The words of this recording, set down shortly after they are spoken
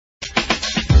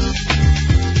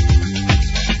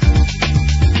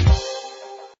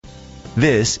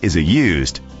This is a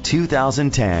used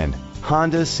 2010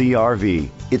 Honda CR-V.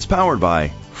 It's powered by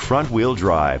front-wheel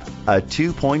drive, a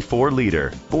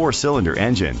 2.4-liter four-cylinder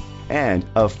engine, and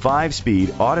a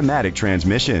 5-speed automatic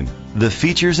transmission. The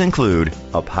features include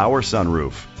a power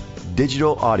sunroof,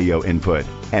 digital audio input,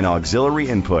 an auxiliary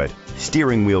input,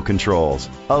 steering wheel controls,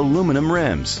 aluminum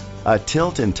rims, a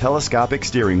tilt and telescopic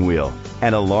steering wheel,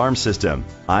 an alarm system,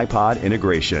 iPod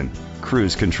integration,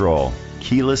 cruise control,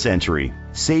 keyless entry.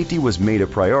 Safety was made a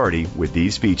priority with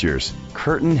these features: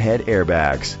 curtain head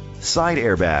airbags, side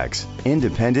airbags,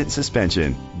 independent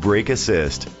suspension, brake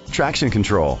assist, traction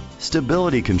control,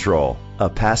 stability control, a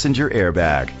passenger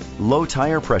airbag, low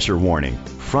tire pressure warning,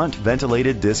 front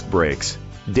ventilated disc brakes,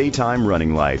 daytime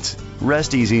running lights.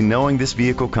 Rest easy knowing this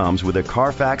vehicle comes with a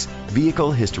Carfax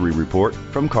Vehicle History Report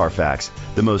from Carfax,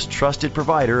 the most trusted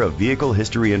provider of vehicle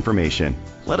history information.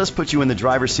 Let us put you in the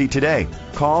driver's seat today.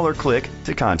 Call or click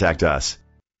to contact us.